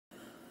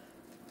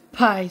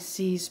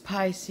Pisces,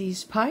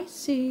 Pisces,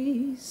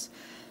 Pisces.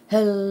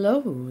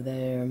 Hello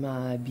there,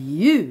 my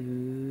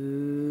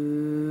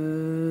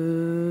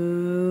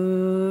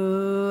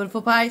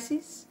beautiful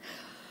Pisces.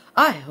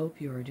 I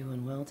hope you are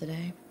doing well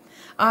today.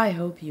 I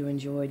hope you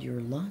enjoyed your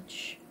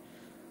lunch,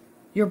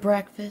 your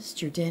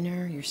breakfast, your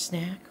dinner, your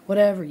snack,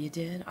 whatever you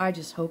did. I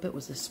just hope it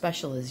was as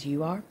special as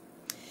you are.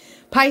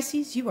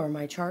 Pisces, you are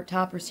my chart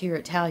toppers here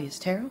at Talia's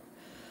Tarot.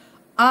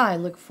 I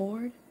look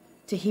forward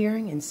to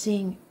hearing and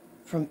seeing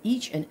from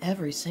each and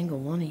every single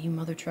one of you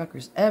mother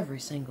truckers every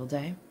single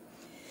day.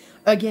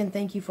 Again,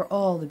 thank you for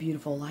all the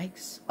beautiful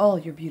likes, all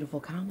your beautiful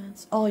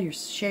comments, all your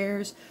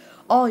shares,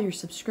 all your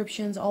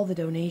subscriptions, all the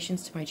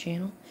donations to my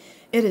channel.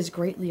 It is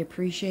greatly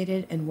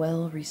appreciated and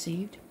well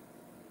received.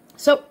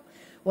 So,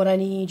 what I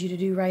need you to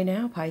do right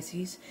now,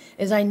 Pisces,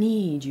 is I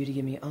need you to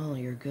give me all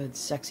your good,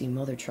 sexy,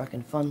 mother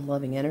trucking,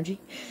 fun-loving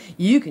energy.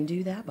 You can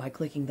do that by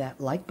clicking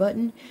that like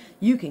button.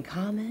 You can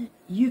comment.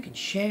 You can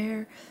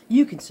share.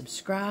 You can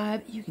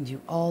subscribe. You can do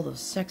all those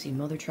sexy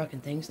mother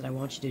trucking things that I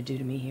want you to do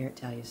to me here at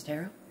Talia's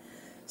Tarot.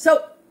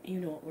 So,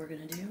 you know what we're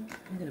going to do.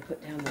 I'm going to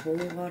put down the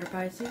holy water,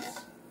 Pisces.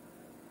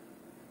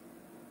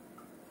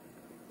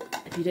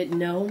 If you didn't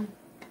know,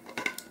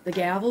 the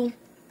gavel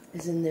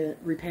is in the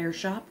repair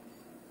shop.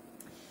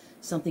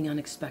 Something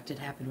unexpected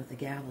happened with the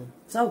gavel.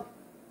 So,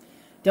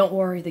 don't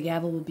worry, the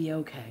gavel will be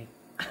okay.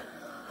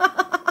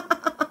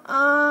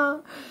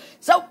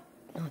 So,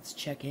 let's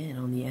check in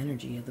on the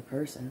energy of the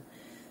person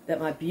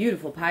that my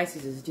beautiful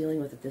Pisces is dealing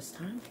with at this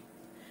time.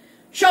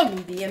 Show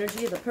me the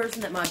energy of the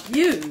person that my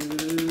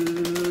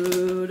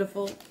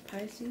beautiful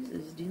Pisces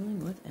is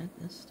dealing with at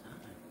this time.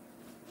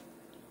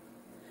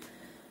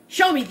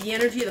 Show me the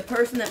energy of the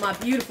person that my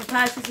beautiful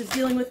Pisces is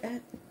dealing with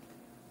at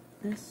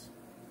this time.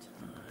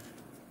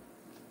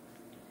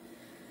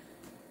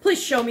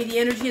 Please show me the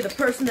energy of the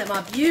person that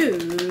my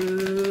beautiful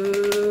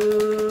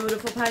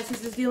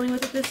Pisces is dealing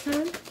with at this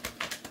time.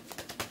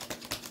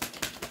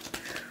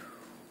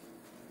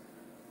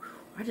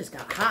 I just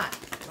got hot.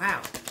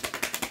 Wow.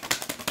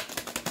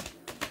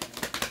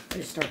 I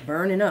just start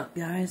burning up,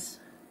 guys.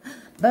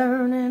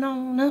 Burning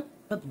on up,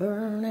 but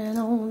burning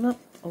on up.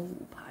 Oh,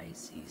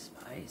 Pisces,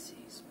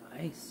 Pisces,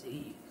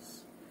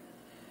 Pisces.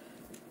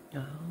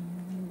 Oh,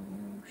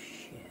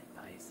 shit,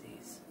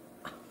 Pisces.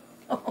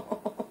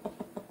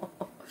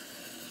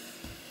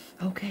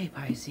 Okay,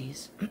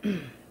 Pisces.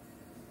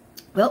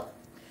 Well,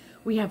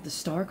 we have the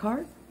Star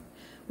card.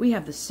 We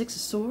have the Six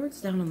of Swords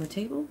down on the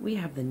table. We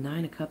have the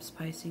Nine of Cups,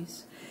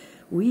 Pisces.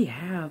 We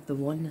have the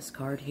Oneness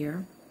card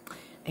here.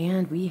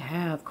 And we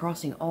have,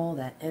 crossing all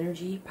that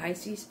energy,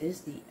 Pisces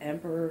is the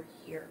Emperor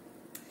here.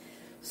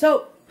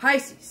 So,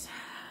 Pisces.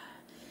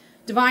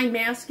 Divine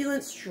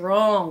Masculine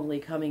strongly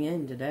coming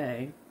in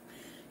today.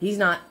 He's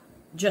not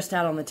just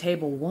out on the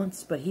table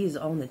once, but he's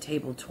on the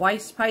table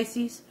twice,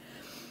 Pisces.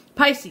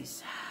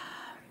 Pisces.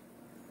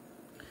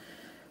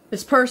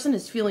 This person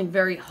is feeling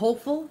very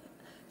hopeful,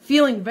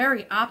 feeling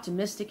very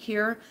optimistic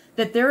here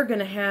that they're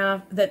going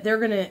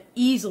to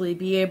easily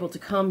be able to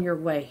come your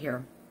way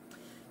here.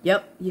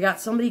 Yep, you got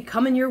somebody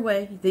coming your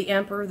way, the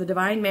Emperor, the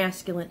Divine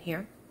Masculine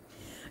here.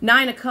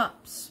 Nine of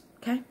Cups,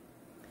 okay?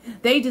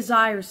 They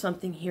desire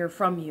something here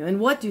from you. And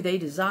what do they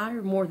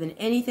desire more than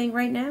anything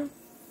right now?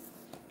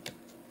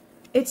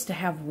 It's to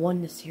have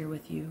oneness here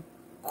with you.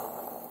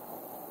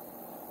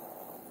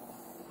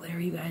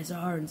 There you guys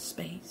are in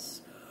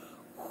space.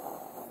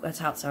 That's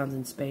how it sounds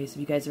in space.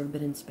 Have you guys ever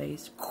been in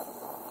space?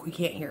 We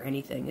can't hear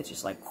anything. It's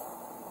just like...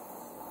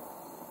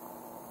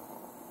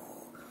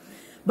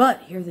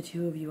 But here the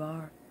two of you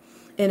are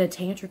in a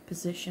tantric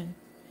position,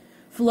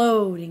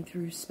 floating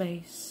through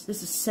space.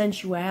 This is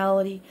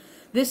sensuality.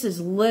 This is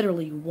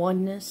literally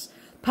oneness.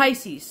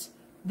 Pisces,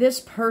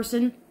 this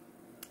person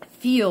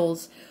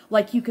feels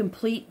like you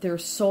complete their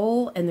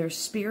soul and their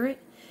spirit.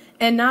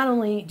 And not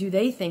only do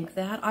they think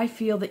that, I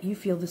feel that you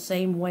feel the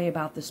same way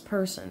about this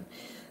person.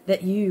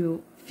 That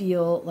you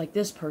feel like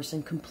this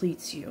person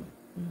completes you.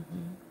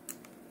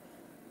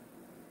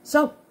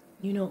 So,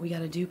 you know what we got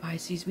to do,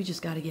 Pisces? We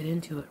just got to get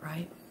into it,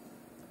 right?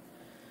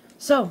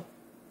 So,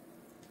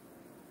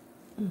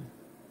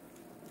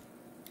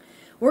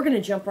 we're going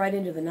to jump right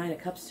into the Nine of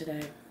Cups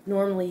today.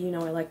 Normally, you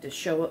know, I like to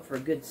show up for a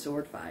good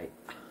sword fight.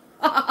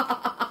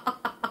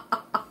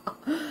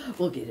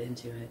 We'll get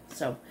into it.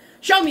 So,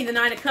 show me the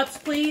Nine of Cups,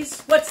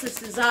 please. What's this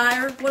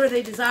desire? What are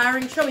they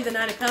desiring? Show me the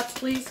Nine of Cups,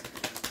 please.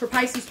 For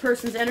Pisces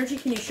person's energy,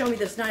 can you show me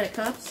this Nine of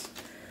Cups?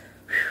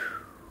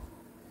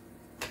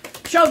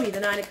 Show me the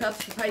Nine of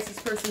Cups for Pisces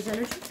person's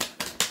energy.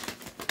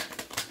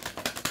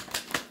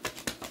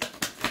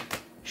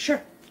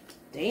 Sure.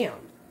 Damn.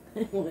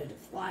 I wanted to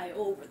fly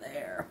over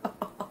there.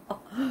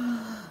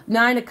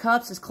 Nine of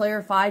Cups is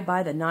clarified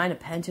by the Nine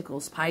of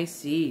Pentacles,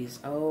 Pisces.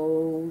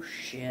 Oh,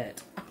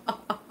 shit.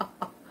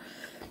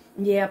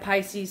 Yeah,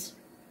 Pisces.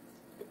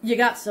 You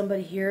got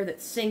somebody here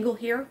that's single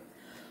here.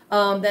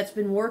 That's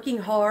been working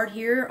hard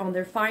here on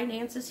their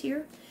finances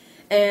here.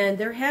 And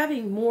they're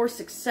having more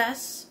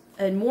success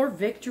and more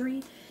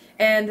victory.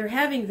 And they're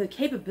having the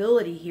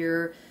capability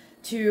here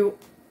to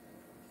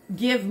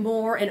give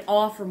more and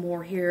offer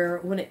more here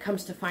when it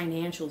comes to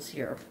financials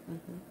here.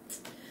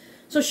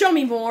 So show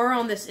me more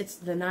on this. It's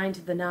the 9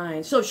 to the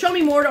 9. So show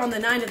me more on the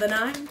 9 to the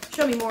 9.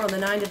 Show me more on the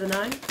 9 to the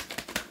 9.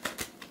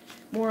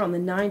 More on the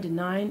 9 to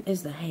 9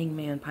 is the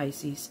Hangman,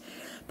 Pisces.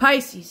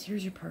 Pisces,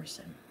 here's your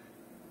person.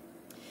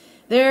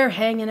 They're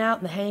hanging out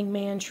in the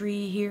Hangman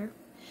tree here.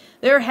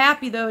 They're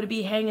happy, though, to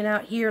be hanging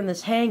out here in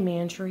this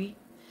Hangman tree.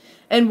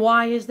 And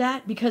why is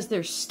that? Because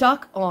they're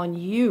stuck on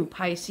you,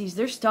 Pisces.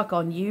 They're stuck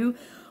on you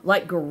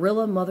like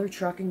gorilla mother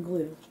trucking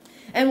glue.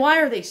 And why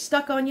are they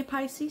stuck on you,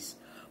 Pisces?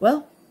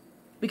 Well,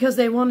 because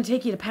they want to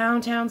take you to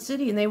Pound Town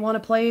City and they want to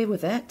play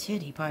with that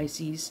titty,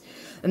 Pisces.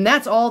 And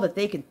that's all that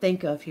they can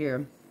think of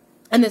here.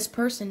 And this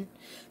person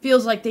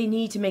feels like they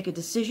need to make a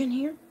decision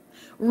here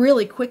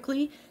really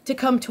quickly to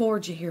come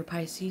towards you here,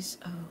 Pisces.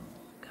 Oh,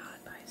 God,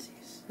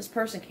 Pisces. This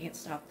person can't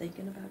stop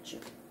thinking about you.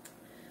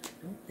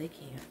 No, they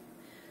can't.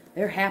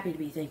 They're happy to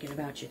be thinking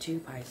about you too,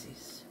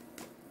 Pisces.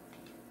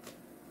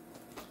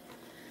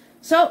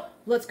 So,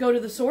 let's go to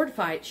the sword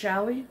fight,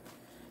 shall we?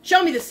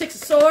 Show me the 6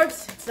 of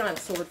Swords. It's not a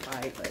sword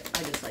fight, but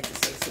I just like to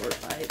say sword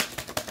fight.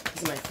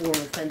 This is my former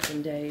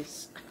fencing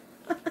days.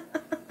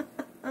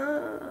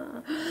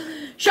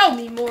 Show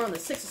me more on the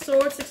 6 of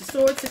Swords, 6 of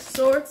Swords, 6 of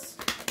Swords.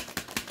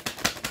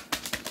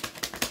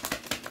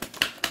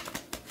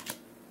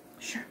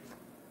 Sure.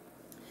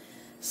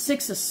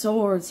 6 of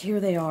Swords, here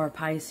they are,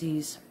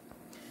 Pisces.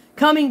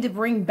 Coming to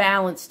bring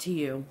balance to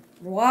you.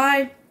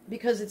 Why?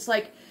 Because it's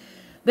like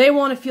they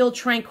want to feel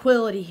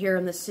tranquility here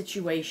in this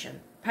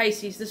situation.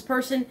 Pisces, this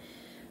person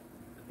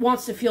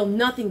wants to feel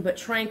nothing but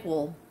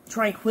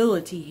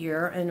tranquility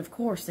here. And of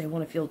course they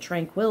want to feel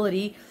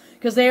tranquility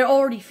because they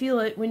already feel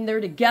it when they're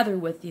together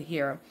with you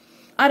here.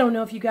 I don't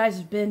know if you guys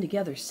have been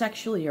together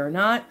sexually or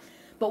not,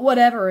 but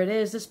whatever it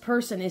is, this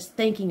person is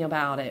thinking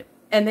about it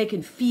and they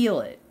can feel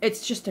it.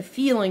 It's just a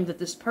feeling that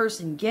this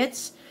person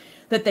gets,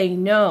 that they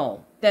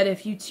know that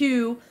if you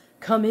two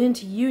come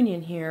into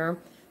union here,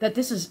 that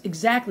this is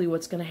exactly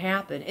what's going to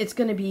happen. It's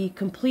going to be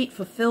complete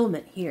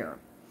fulfillment here.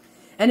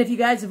 And if you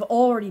guys have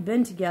already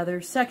been together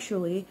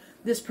sexually,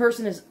 this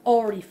person has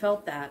already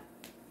felt that.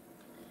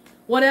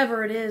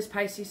 Whatever it is,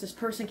 Pisces, this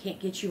person can't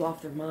get you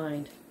off their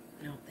mind.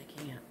 No, they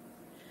can't.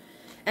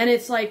 And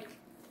it's like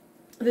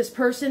this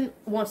person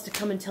wants to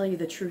come and tell you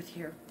the truth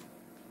here.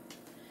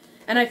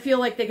 And I feel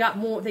like they got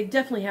more, they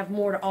definitely have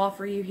more to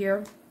offer you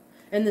here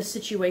in this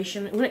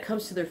situation when it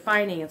comes to their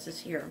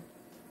finances here.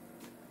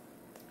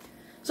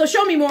 So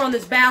show me more on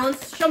this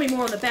balance. Show me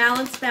more on the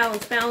balance,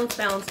 balance, balance,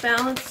 balance,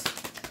 balance.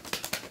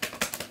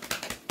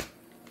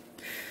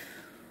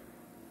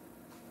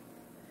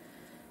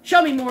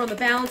 Show me more on the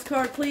balance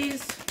card,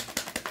 please.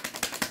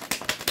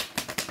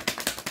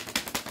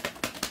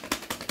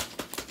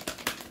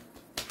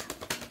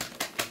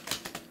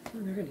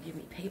 Oh, they're going to give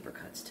me paper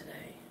cuts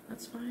today.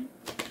 That's fine.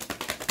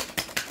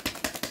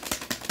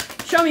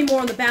 Show me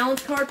more on the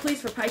balance card,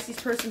 please, for Pisces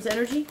person's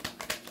energy.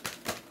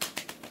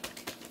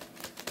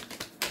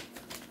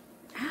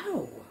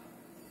 Ow.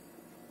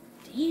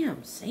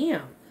 Damn,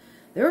 Sam.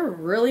 They're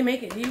really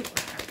making you...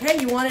 Okay,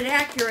 you want it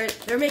accurate.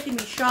 They're making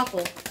me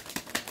shuffle.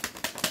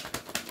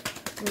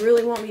 They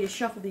really want me to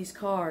shuffle these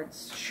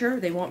cards. Sure,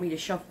 they want me to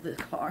shuffle the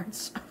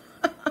cards.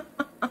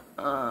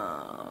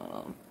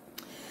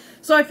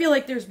 So I feel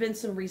like there's been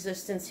some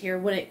resistance here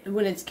when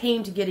it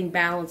came to getting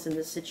balance in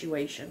this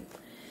situation.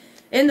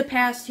 In the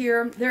past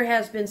here, there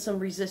has been some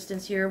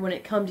resistance here when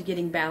it come to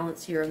getting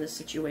balance here in this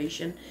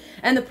situation.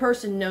 And the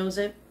person knows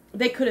it.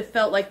 They could have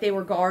felt like they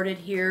were guarded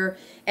here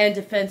and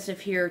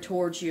defensive here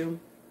towards you.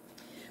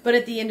 But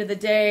at the end of the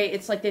day,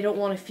 it's like they don't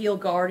want to feel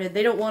guarded.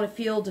 They don't want to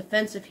feel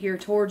defensive here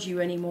towards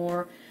you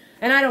anymore.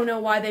 And I don't know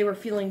why they were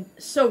feeling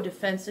so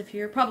defensive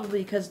here.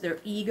 Probably because their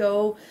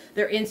ego,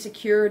 their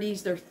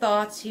insecurities, their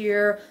thoughts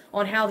here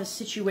on how the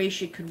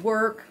situation could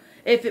work,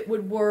 if it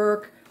would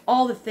work,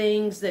 all the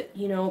things that,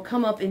 you know,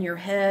 come up in your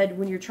head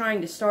when you're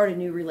trying to start a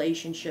new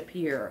relationship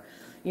here.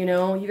 You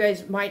know, you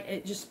guys might,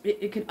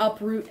 it can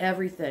uproot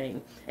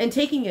everything. And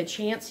taking a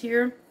chance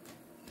here,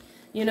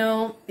 you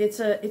know, it's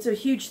a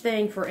huge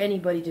thing for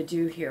anybody to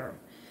do here.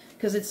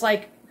 Because it's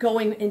like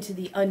going into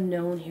the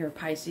unknown here,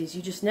 Pisces.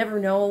 You just never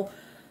know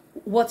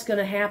what's going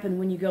to happen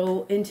when you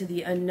go into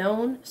the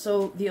unknown.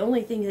 So the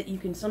only thing that you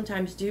can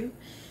sometimes do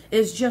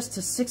is just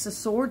to 6 of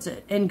Swords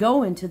it and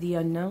go into the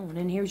unknown.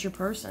 And here's your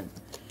person.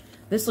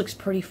 This looks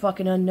pretty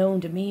fucking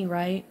unknown to me,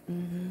 right?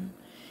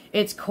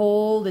 It's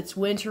cold, it's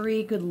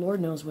wintry. Good Lord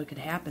knows what could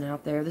happen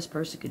out there. This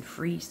person could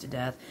freeze to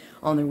death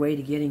on their way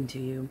to getting to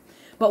you.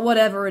 But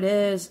whatever it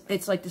is,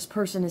 it's like this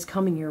person is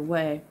coming your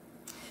way.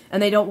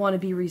 And they don't want to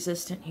be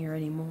resistant here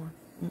anymore.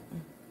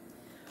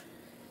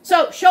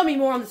 So, show me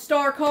more on the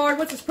Star card.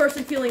 What's this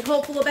person feeling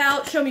hopeful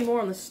about? Show me more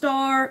on the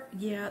Star.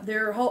 Yeah,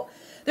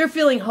 they're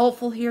feeling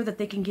hopeful here that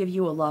they can give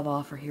you a love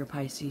offer here,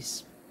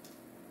 Pisces.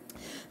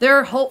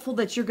 They're hopeful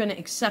that you're going to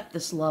accept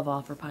this love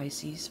offer,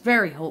 Pisces.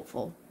 Very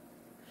hopeful.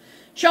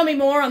 Show me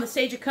more on the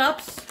Sage of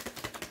Cups.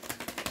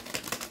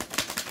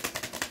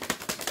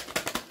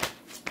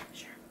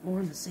 Sure, more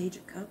on the Sage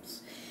of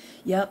Cups.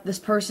 Yep, this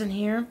person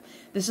here,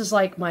 this is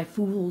like my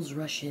Fool's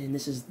Rush In.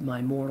 This is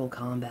my Mortal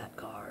Kombat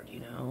card,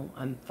 you know.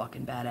 I'm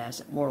fucking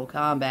badass at Mortal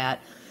Kombat.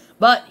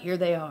 But here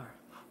they are.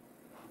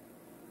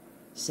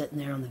 Sitting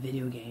there on the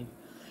video game.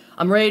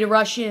 I'm ready to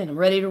rush in. I'm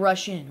ready to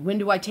rush in. When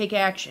do I take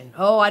action?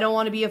 Oh, I don't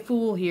want to be a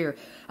fool here.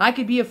 I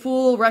could be a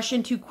fool, rush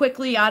in too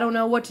quickly. I don't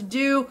know what to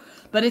do.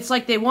 But it's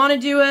like they want to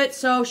do it.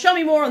 So show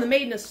me more on the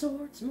Maiden of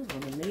Swords. More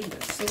on the Maiden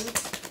of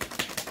Swords.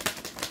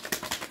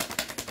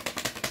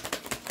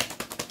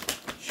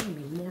 Show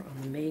me more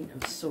on the Maiden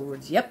of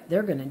Swords. Yep,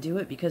 they're going to do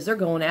it because they're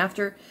going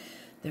after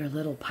their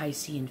little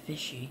Pisces and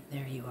fishy.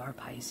 There you are,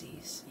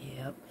 Pisces.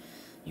 Yep.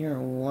 You're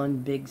one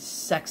big,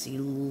 sexy,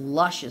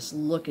 luscious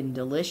looking,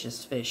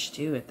 delicious fish,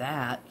 too, at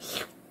that.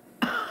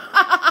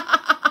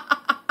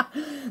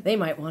 They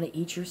might want to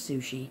eat your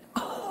sushi.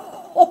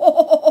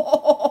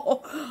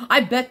 Oh,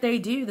 I bet they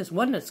do. This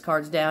oneness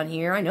card's down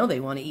here. I know they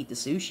want to eat the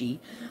sushi.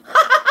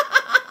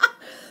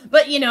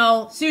 But, you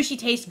know, sushi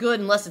tastes good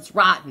unless it's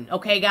rotten.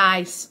 Okay,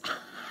 guys?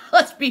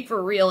 Let's be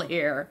for real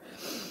here.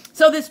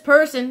 So this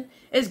person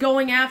is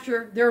going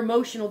after their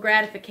emotional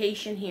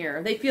gratification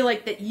here. They feel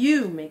like that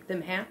you make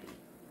them happy.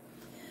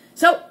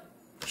 So,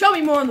 show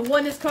me more on the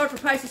oneness card for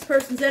Pisces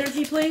person's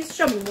energy, please.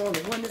 Show me more on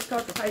the oneness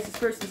card for Pisces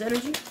person's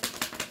energy.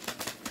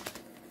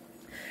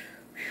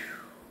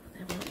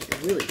 I want me to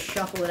really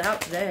shuffle it out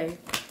today.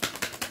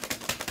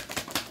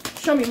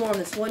 Show me more on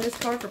this oneness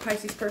card for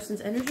Pisces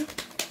person's energy.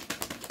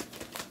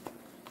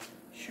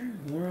 Sure,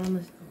 more on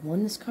the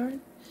oneness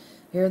card.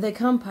 Here they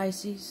come,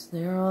 Pisces.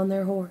 They're on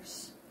their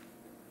horse.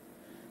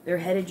 They're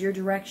headed your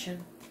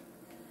direction.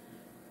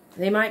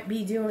 They might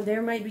be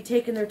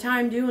taking their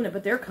time doing it,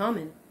 but they're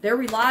coming. They're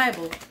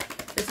reliable.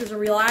 This is a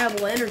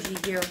reliable energy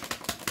here.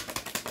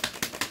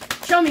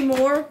 Show me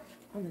more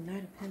on the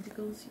Knight of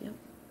Pentacles. Yep,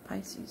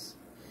 Pisces.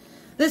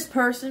 This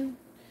person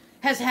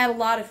has had a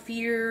lot of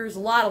fears, a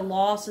lot of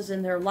losses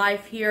in their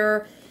life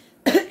here,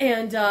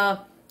 and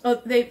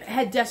they've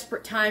had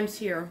desperate times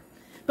here.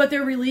 But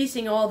they're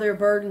releasing all their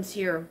burdens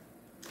here.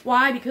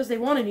 Why? Because they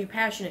want a new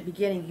passionate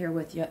beginning here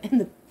with you.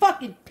 And the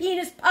fucking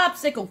penis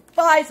popsicle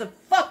flies a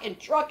fucking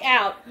truck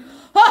out.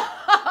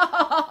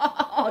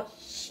 Oh,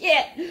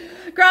 shit.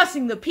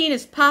 Crossing the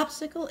penis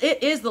popsicle.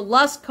 It is the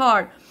lust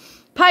card.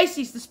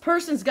 Pisces, this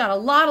person's got a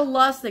lot of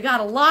lust. They got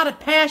a lot of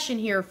passion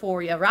here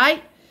for you,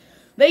 right?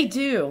 They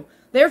do.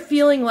 They're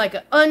feeling like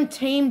an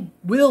untamed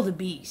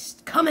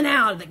wildebeest coming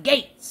out of the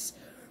gates.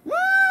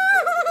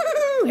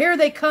 Here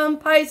they come,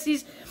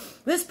 Pisces.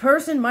 This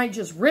person might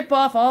just rip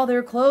off all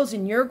their clothes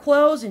and your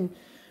clothes. And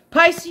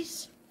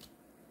Pisces,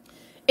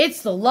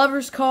 it's the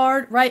Lover's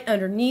card right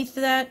underneath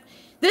that.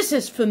 This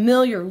is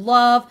familiar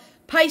love.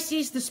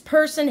 Pisces, this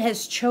person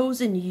has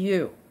chosen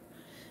you.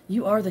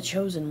 You are the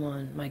chosen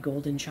one, my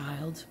golden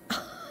child.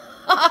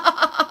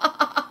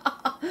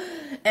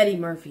 Eddie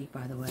Murphy,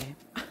 by the way.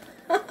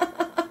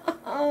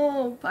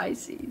 Oh,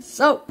 Pisces.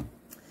 So,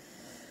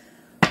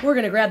 we're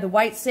going to grab the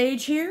white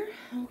sage here.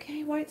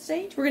 Okay, white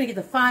sage. We're going to get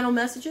the final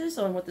messages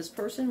on what this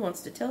person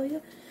wants to tell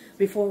you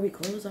before we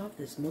close off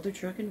this mother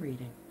trucking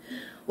reading.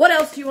 What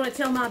else do you want to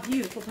tell my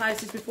beautiful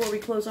Pisces before we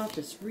close off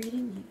this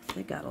reading?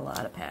 They got a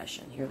lot of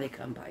passion. Here they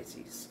come,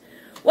 Pisces.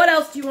 What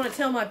else do you want to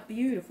tell my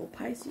beautiful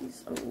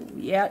Pisces? Oh,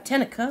 yeah,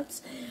 10 of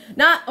Cups.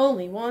 Not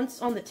only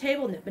once on the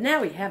table, but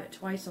now we have it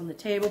twice on the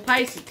table.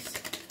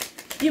 Pisces,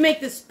 you make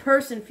this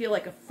person feel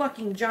like a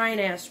fucking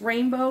giant-ass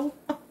rainbow.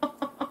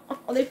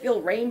 They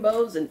feel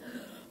rainbows and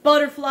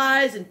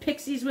butterflies and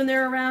pixies when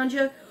they're around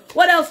you.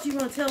 What else do you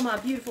want to tell my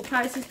beautiful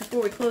Pisces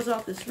before we close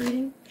off this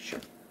reading?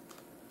 Sure.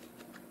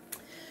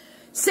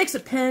 6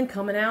 of Pentacles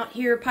coming out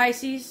here,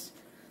 Pisces.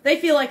 They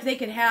feel like they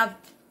can have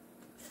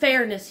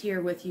fairness here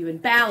with you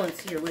and balance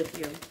here with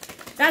you.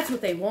 That's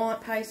what they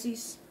want,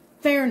 Pisces.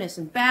 Fairness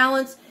and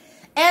balance.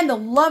 And the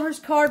Lover's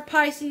card,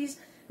 Pisces.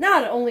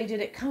 Not only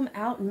did it come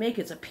out and make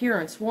its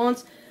appearance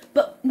once,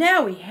 but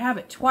now we have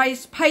it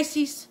twice,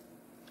 Pisces.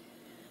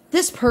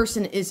 This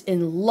person is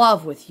in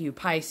love with you,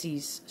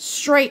 Pisces.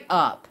 Straight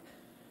up.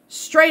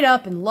 Straight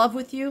up in love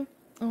with you.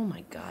 Oh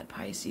my God,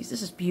 Pisces.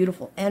 This is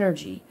beautiful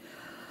energy.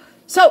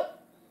 So,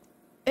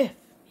 if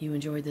you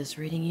enjoyed this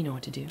reading, you know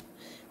what to do.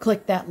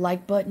 Click that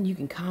like button. You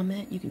can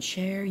comment. You can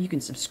share. You can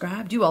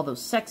subscribe. Do all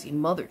those sexy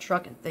mother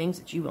trucking things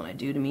that you want to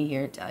do to me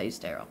here at Tally's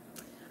Tarot.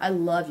 I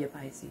love you,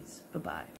 Pisces. Bye-bye.